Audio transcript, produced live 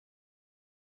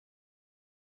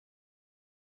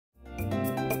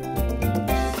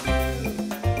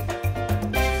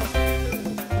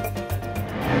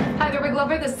wig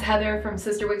lover, this is Heather from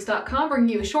CYSTERWIGS.com bringing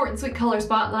you a short and sweet color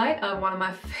spotlight of one of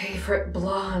my favorite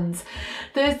blondes.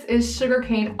 This is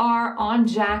Sugarcane R on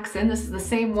Jackson. This is the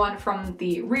same one from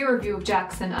the re-review of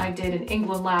Jackson I did in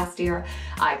England last year.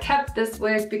 I kept this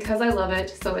wig because I love it,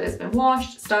 so it has been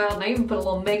washed, styled, and I even put a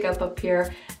little makeup up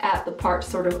here at the part to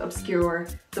sort of obscure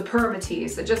the permatease.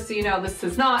 So just so you know, this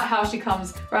is not how she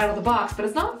comes right out of the box, but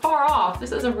it's not far off.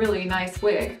 This is a really nice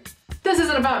wig. This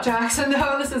isn't about Jackson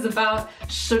though, this is about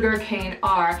Sugarcane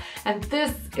R. And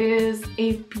this is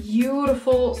a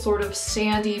beautiful sort of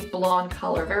sandy blonde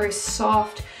color, very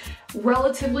soft,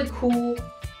 relatively cool,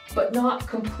 but not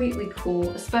completely cool,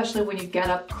 especially when you get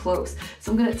up close.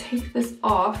 So I'm gonna take this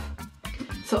off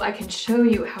so I can show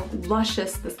you how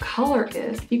luscious this color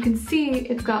is. You can see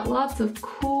it's got lots of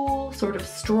cool, sort of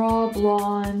straw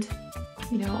blonde,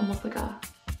 you know, almost like a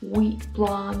wheat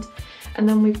blonde. And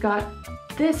then we've got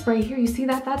this right here, you see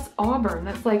that? That's auburn.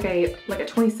 That's like a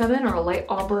 27 or a light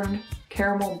auburn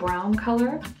caramel brown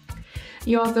color.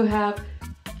 You also have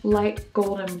light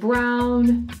golden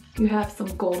brown. You have some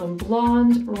golden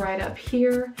blonde right up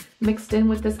here, mixed in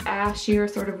with this ashier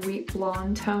sort of wheat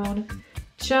blonde tone.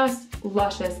 Just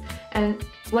luscious. And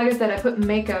like I said, I put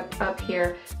makeup up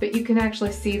here, but you can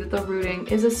actually see that the rooting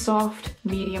is a soft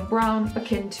medium brown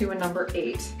akin to a number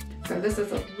 8. So this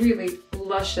is a really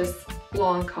luscious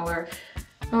blonde color.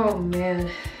 Oh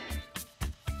man.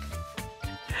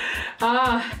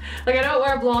 Like I don't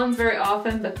wear blondes very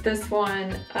often, but this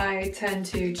one I tend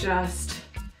to just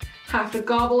have to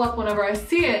gobble up whenever I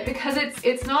see it because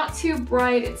it's not too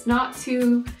bright, it's not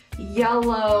too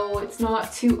yellow, it's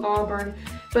not too auburn,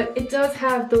 but it does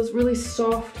have those really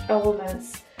soft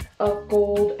elements of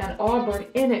gold and auburn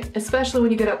in it, especially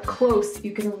when you get up close,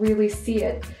 you can really see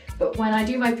it. But when I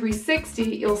do my 360,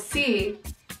 you'll see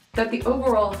that the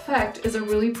overall effect is a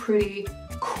really pretty,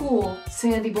 cool,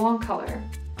 sandy blonde color.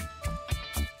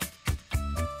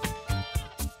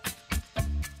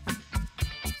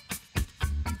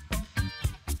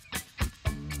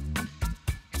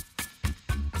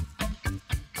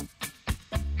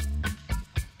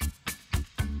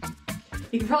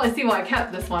 You can probably see why I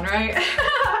kept this one, right?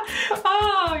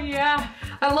 Oh yeah.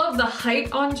 I love the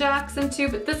height on Jackson too,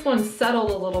 but this one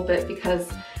settled a little bit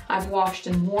because I've washed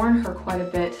and worn her quite a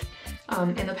bit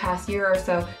in the past year or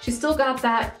so. She's still got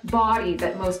that body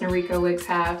that most Noriko wigs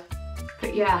have.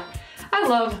 But yeah, I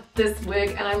love this wig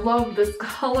and I love this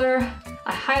color.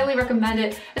 I highly recommend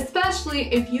it,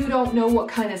 especially if you don't know what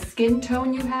kind of skin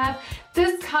tone you have.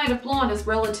 This kind of blonde is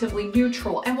relatively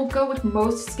neutral and will go with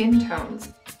most skin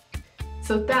tones.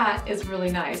 So that is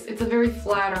really nice. It's a very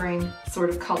flattering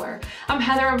sort of color. I'm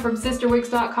Heather, I'm from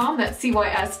CYSTERWIGS.com, that's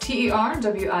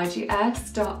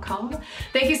CYSTERWIGS.com.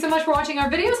 Thank you so much for watching our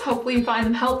videos. Hopefully you find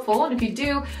them helpful, and if you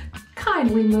do,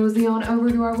 kindly mosey on over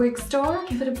to our wig store,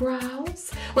 give it a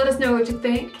browse. Let us know what you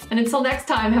think, and until next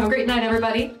time, have a great night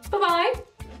everybody. Bye-bye.